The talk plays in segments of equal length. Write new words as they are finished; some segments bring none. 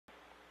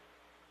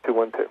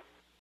212.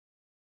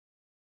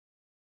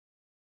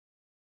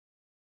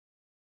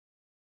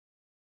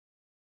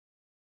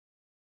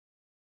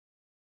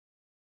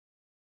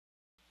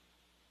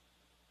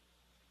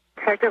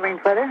 Sector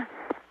range weather?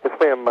 Yes,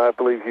 ma'am. I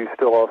believe you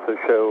still also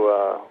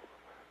show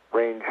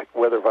range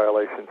weather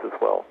violations as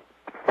well.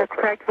 That's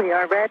correct. We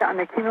are red on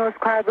the cumulus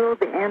cloud rule,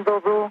 the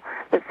anvil rule,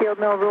 the field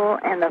mill rule,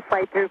 and the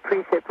flight through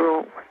precip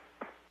rule.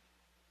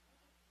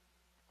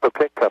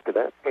 Okay, copy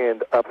that.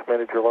 And Ops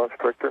Manager, Launch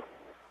Director?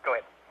 Go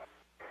ahead.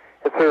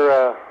 Yes,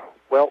 sir.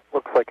 Well,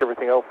 looks like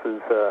everything else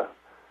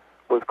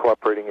was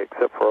cooperating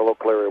except for our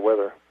local area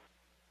weather.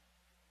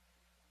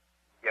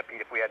 Yeah,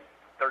 Pete, if we had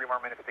 30 more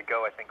minutes to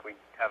go, I think we'd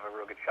have a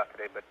real good shot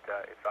today, but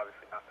it's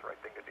obviously not the right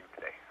thing to do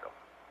today, so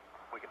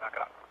we can knock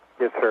it out.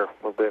 Yes, sir,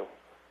 will do.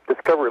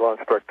 Discovery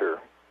Launch Director,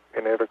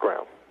 in air to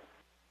ground.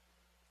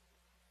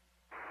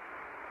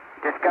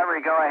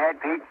 Discovery, go ahead,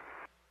 Pete.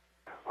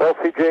 Well,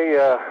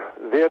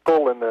 CJ,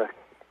 vehicle and the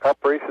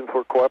operations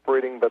were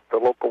cooperating, but the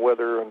local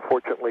weather,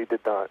 unfortunately, did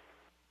not.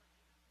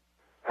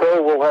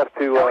 So we'll have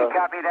to... we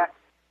copy that?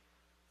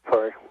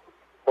 Sorry.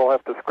 We'll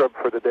have to scrub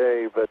for the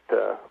day, but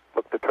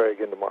look to try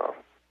again tomorrow.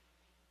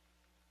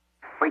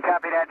 We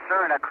copy that,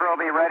 sir, and the crew will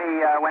be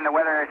ready when the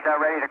weather is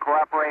ready to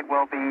cooperate.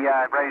 We'll be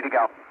ready to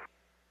go.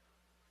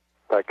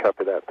 I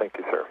copy that. Thank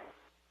you, sir.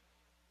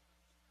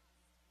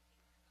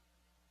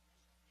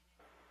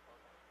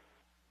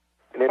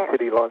 An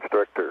in-city Launch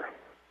Director.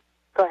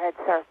 Go ahead,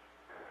 sir.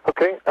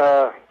 Okay.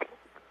 I'd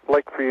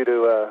like for you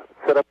to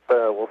set up,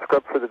 we'll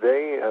scrub for the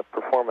day,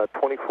 perform a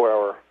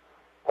 24-hour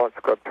launch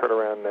scrub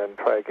turnaround, and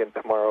try again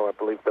tomorrow. I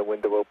believe the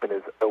window open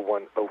is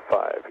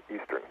 01:05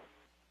 Eastern.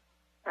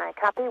 All right,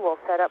 copy. We'll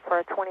set up for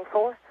a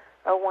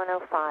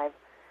 24:01:05.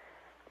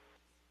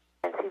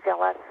 And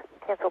CGLS,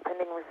 cancel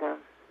pending resume.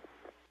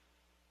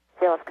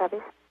 CGLS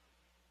copies.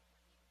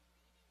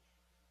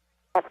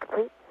 That's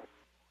complete.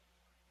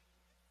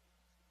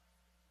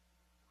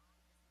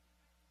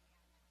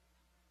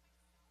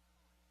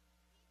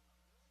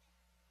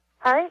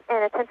 All right,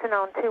 and attention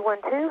on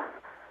 212.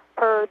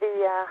 Per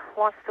the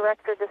launch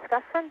director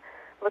discussion,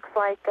 looks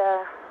like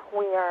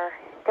we are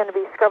going to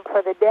be scrubbed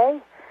for the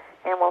day,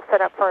 and we'll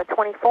set up for a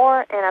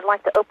 24, and I'd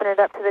like to open it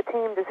up to the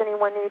team. Does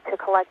anyone need to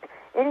collect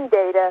any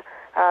data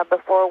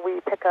before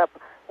we pick up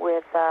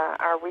with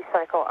our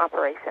recycle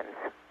operations?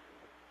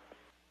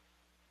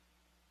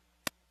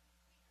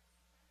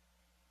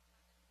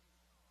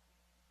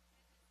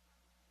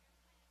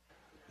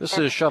 This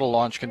is Shuttle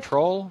Launch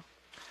Control.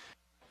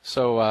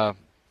 So,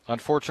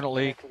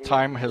 unfortunately,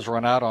 time has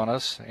run out on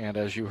us, and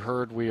as you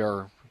heard, we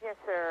are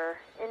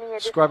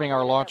scrubbing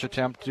our launch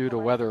attempt due to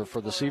weather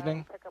for this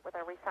evening. Pick up with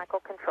our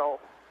recycle control.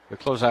 The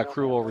closeout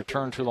crew will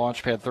return to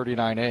Launch Pad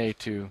 39A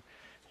to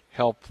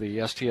help the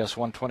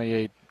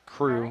STS-128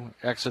 crew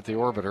exit the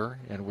orbiter,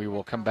 and we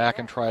will come back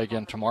and try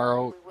again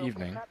tomorrow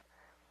evening.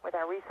 With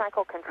our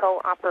recycle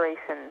control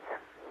operations.